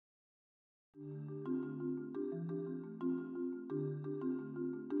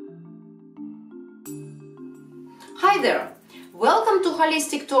Hi there! Welcome to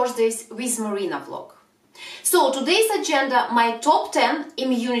Holistic Thursdays with Marina vlog. So today's agenda, my top 10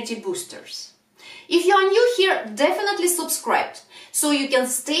 immunity boosters. If you are new here, definitely subscribe so you can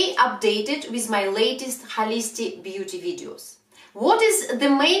stay updated with my latest holistic beauty videos. What is the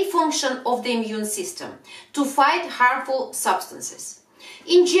main function of the immune system? To fight harmful substances.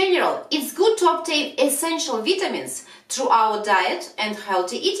 In general, it's good to obtain essential vitamins through our diet and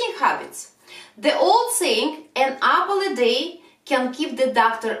healthy eating habits. The old saying, an apple a day can keep the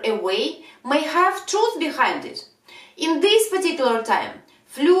doctor away, may have truth behind it. In this particular time,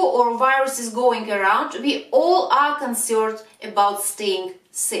 flu or viruses going around, we all are concerned about staying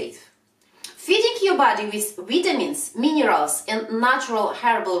safe. Feeding your body with vitamins, minerals and natural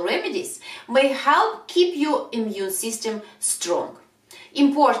herbal remedies may help keep your immune system strong.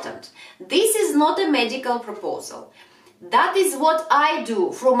 Important, this is not a medical proposal. That is what I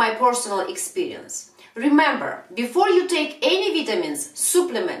do from my personal experience. Remember, before you take any vitamins,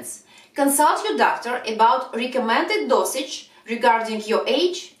 supplements, consult your doctor about recommended dosage regarding your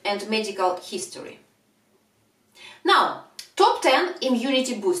age and medical history. Now, top 10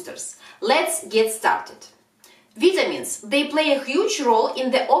 immunity boosters. Let's get started. Vitamins, they play a huge role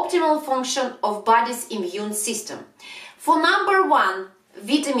in the optimal function of body's immune system. For number 1,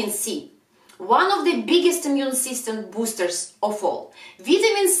 vitamin C. One of the biggest immune system boosters of all.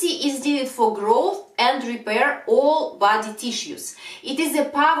 Vitamin C is needed for growth and repair all body tissues. It is a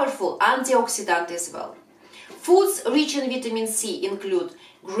powerful antioxidant as well. Foods rich in vitamin C include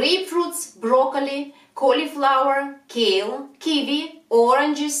grapefruits, broccoli, cauliflower, kale, kiwi,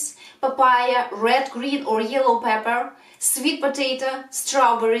 oranges, papaya, red, green or yellow pepper, sweet potato,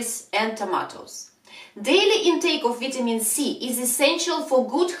 strawberries and tomatoes. Daily intake of vitamin C is essential for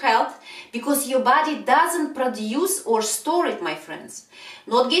good health because your body doesn't produce or store it, my friends.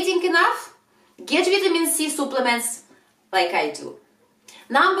 Not getting enough? Get vitamin C supplements like I do.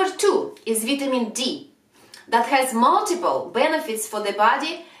 Number 2 is vitamin D, that has multiple benefits for the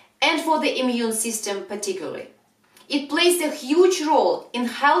body and for the immune system particularly. It plays a huge role in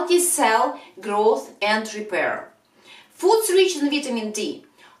healthy cell growth and repair. Foods rich in vitamin D.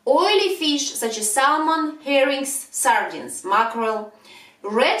 Oily fish such as salmon, herrings, sardines, mackerel,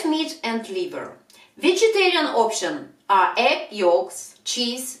 red meat and liver. Vegetarian options are egg yolks,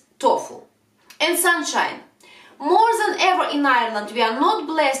 cheese, tofu. And sunshine. More than ever in Ireland, we are not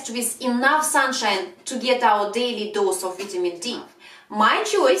blessed with enough sunshine to get our daily dose of vitamin D. My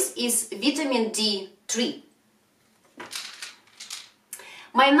choice is vitamin D3.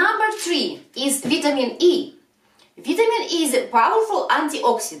 My number 3 is vitamin E. Vitamin E is a powerful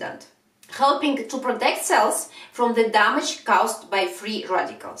antioxidant, helping to protect cells from the damage caused by free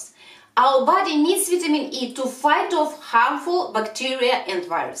radicals. Our body needs vitamin E to fight off harmful bacteria and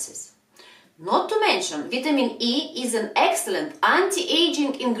viruses. Not to mention, vitamin E is an excellent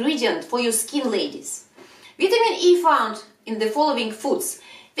anti-aging ingredient for your skin, ladies. Vitamin E found in the following foods: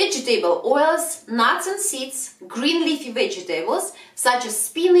 vegetable oils, nuts and seeds, green leafy vegetables such as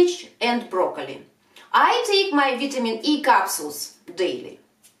spinach and broccoli. I take my vitamin E capsules daily.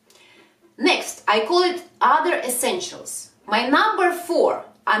 Next, I call it other essentials. My number 4,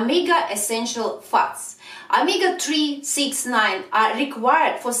 omega essential fats. Omega-3, 6, 9 are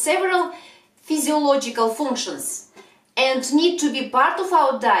required for several physiological functions and need to be part of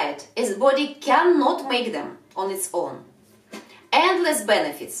our diet as the body cannot make them on its own. Endless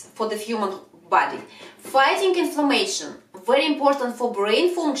benefits for the human body. Fighting inflammation, very important for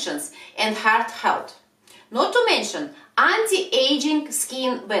brain functions and heart health. Not to mention anti-aging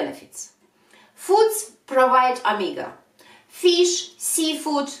skin benefits. Foods provide omega. Fish,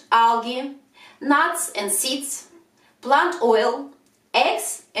 seafood, algae, nuts and seeds, plant oil,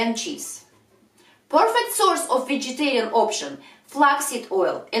 eggs and cheese. Perfect source of vegetarian option, flaxseed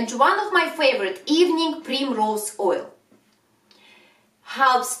oil, and one of my favorite, evening primrose oil.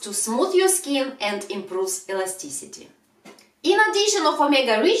 Helps to smooth your skin and improves elasticity. In addition of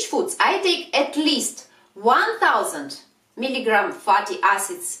omega-rich foods, I take at least 1000 mg fatty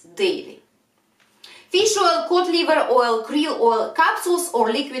acids daily. Fish oil, cod liver oil, krill oil, capsules or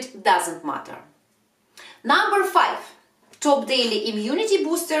liquid doesn't matter. Number 5, top daily immunity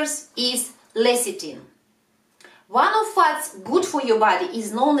boosters is lecithin. One of fats good for your body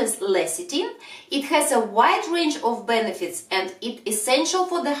is known as lecithin. It has a wide range of benefits and it's essential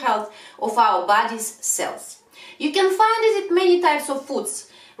for the health of our body's cells. You can find it in many types of foods,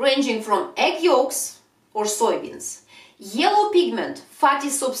 ranging from egg yolks or soybeans. Yellow pigment, fatty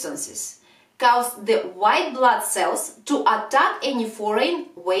substances, cause the white blood cells to attack any foreign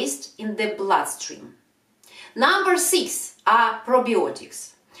waste in the bloodstream. Number 6 are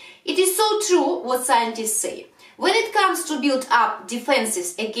probiotics. It is so true what scientists say. When it comes to build up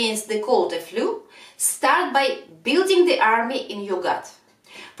defenses against the cold and flu, start by building the army in your gut.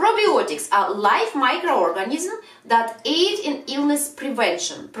 Probiotics are live microorganisms that aid in illness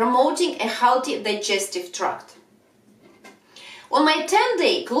prevention, promoting a healthy digestive tract. On my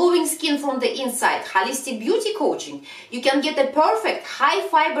 10-day glowing skin from the inside holistic beauty coaching, you can get a perfect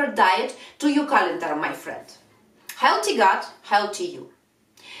high-fiber diet to your calendar, my friend. Healthy gut, healthy you.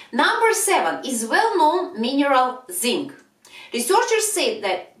 Number 7 is well-known mineral zinc. Researchers say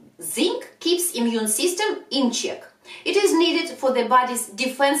that zinc keeps immune system in check. It is needed for the body's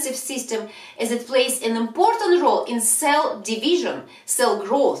defensive system as it plays an important role in cell division, cell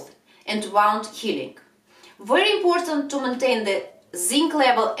growth, and wound healing. Very important to maintain the zinc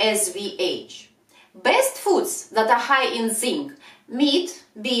level as we age. Best foods that are high in zinc: meat,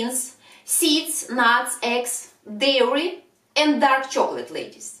 beans, seeds, nuts, eggs, dairy, and dark chocolate,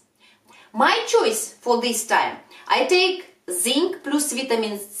 ladies. My choice for this time, I take zinc plus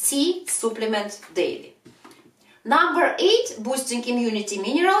vitamin C supplement daily. Number 8 boosting immunity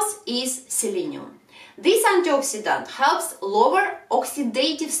minerals is selenium. This antioxidant helps lower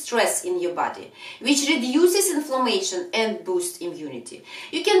oxidative stress in your body, which reduces inflammation and boosts immunity.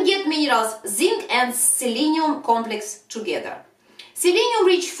 You can get minerals zinc and selenium complex together.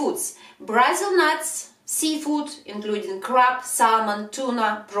 Selenium-rich foods: Brazil nuts, seafood, including crab, salmon,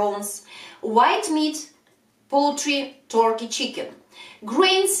 tuna, prawns, white meat, poultry, turkey, chicken,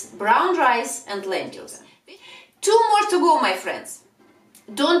 grains, brown rice, and lentils. 2 more to go, my friends.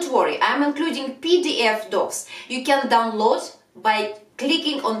 Don't worry, I'm including PDF docs you can download by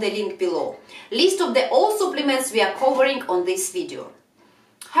clicking on the link below. List of all supplements we are covering on this video.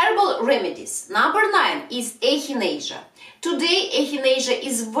 Herbal remedies. Number 9 is echinacea. Today, echinacea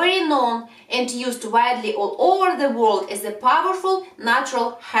is very known and used widely all over the world as a powerful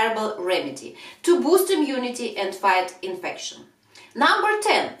natural herbal remedy to boost immunity and fight infection. Number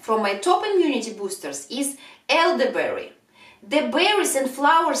 10 from my top immunity boosters is elderberry. The berries and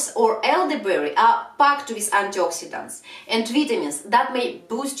flowers or elderberry are packed with antioxidants and vitamins that may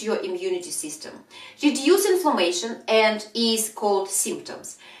boost your immunity system, reduce inflammation, and ease cold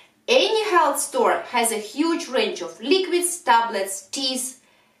symptoms. Any health store has a huge range of liquids, tablets, teas,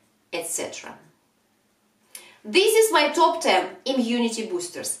 etc. This is my top 10 immunity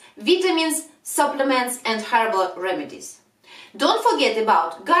boosters: vitamins, supplements, and herbal remedies. Don't forget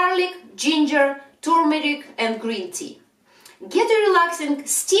about garlic, ginger, turmeric, and green tea. Get a relaxing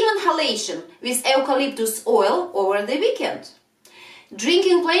steam inhalation with eucalyptus oil over the weekend.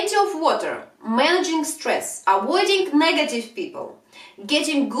 Drinking plenty of water, managing stress, avoiding negative people,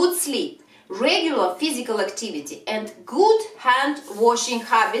 getting good sleep, regular physical activity, and good hand washing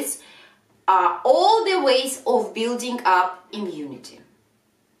habits are all the ways of building up immunity.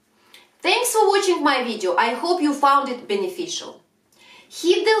 Thanks for watching my video. I hope you found it beneficial.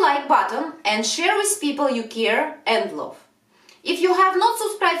 Hit the like button and share with people you care and love. If you have not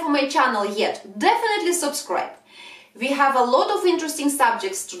subscribed for my channel yet, definitely subscribe. We have a lot of interesting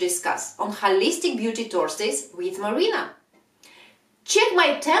subjects to discuss on Holistic Beauty Thursdays with Marina. Check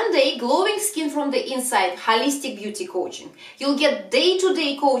my 10-day glowing skin from the inside holistic beauty coaching. You'll get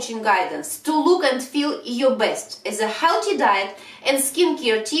day-to-day coaching guidance to look and feel your best as a healthy diet and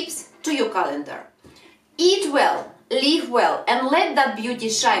skincare tips to your calendar. Eat well, live well, and let that beauty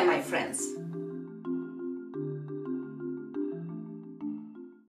shine, my friends.